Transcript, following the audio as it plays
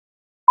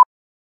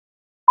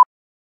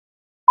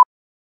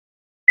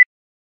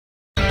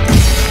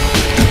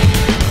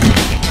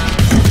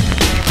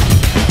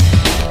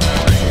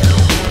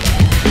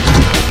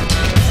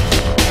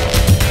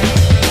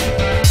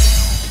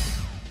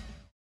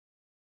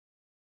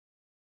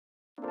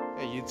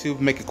Hey YouTube,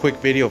 make a quick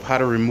video of how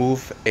to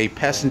remove a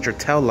passenger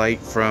tail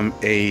light from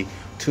a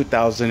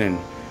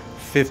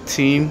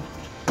 2015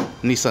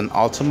 Nissan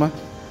Altima.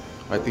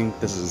 I think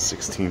this is a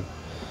 16.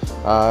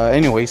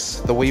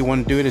 Anyways, the way you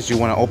want to do it is you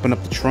want to open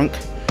up the trunk.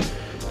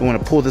 You want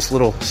to pull this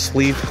little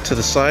sleeve to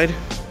the side,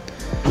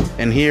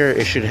 and here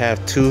it should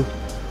have two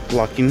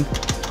locking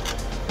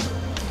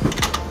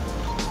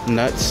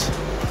nuts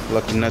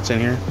in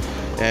here,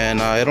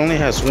 and it only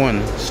has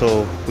one,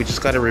 so we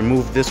just got to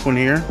remove this one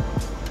here.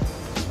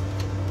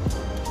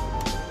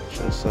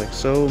 Just like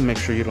so. Make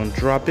sure you don't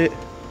drop it.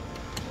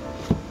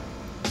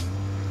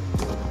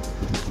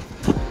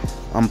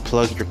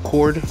 Unplug your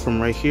cord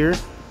from right here.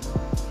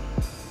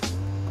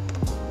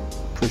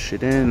 Push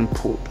it in and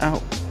pull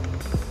out.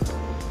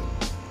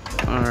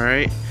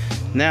 Alright,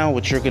 now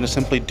what you're going to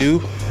simply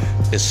do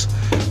is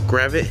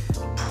grab it,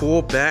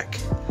 pull back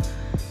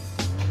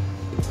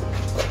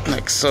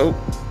like so.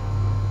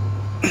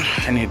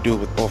 I need to do it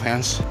with both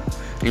hands.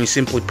 And you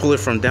simply pull it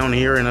from down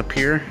here and up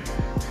here,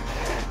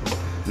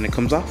 and it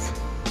comes off.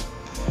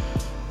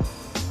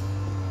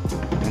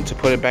 And to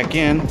put it back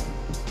in,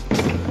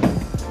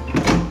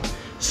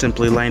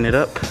 simply line it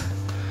up.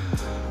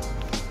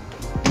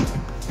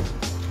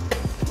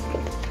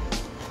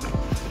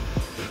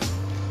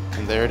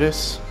 And there it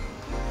is.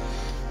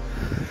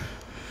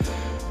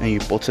 And you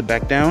bolt it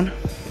back down,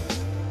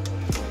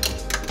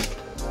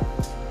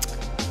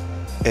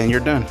 and you're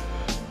done.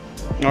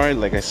 Alright,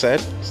 like I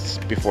said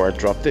before I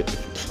dropped it,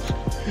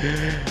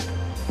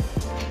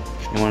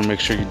 you want to make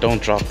sure you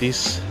don't drop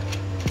these.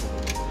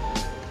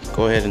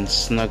 Go ahead and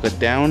snug it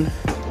down.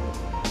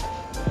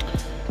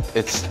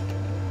 It's a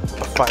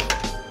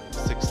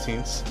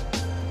 5/16.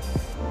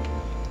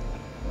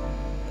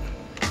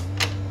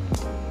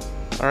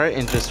 Alright,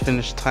 and just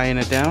finish tying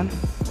it down.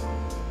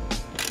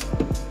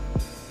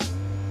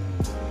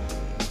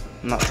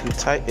 Not too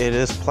tight, it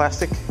is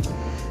plastic,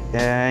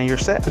 and you're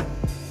set.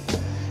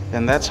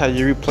 And that's how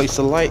you replace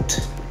the light.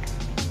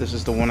 This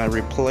is the one I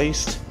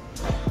replaced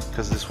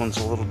because this one's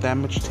a little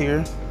damaged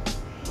here.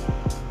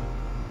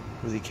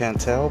 Really can't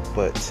tell,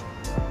 but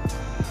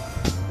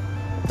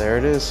there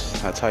it is.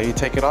 That's how you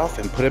take it off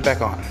and put it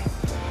back on.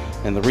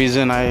 And the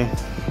reason I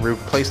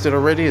replaced it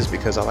already is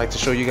because I like to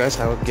show you guys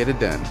how to get it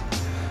done.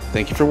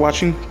 Thank you for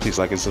watching. Please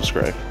like and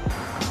subscribe.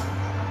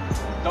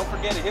 Don't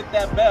forget to hit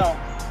that bell.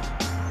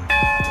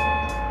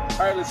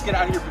 All right, let's get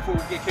out of here before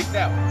we get kicked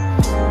out.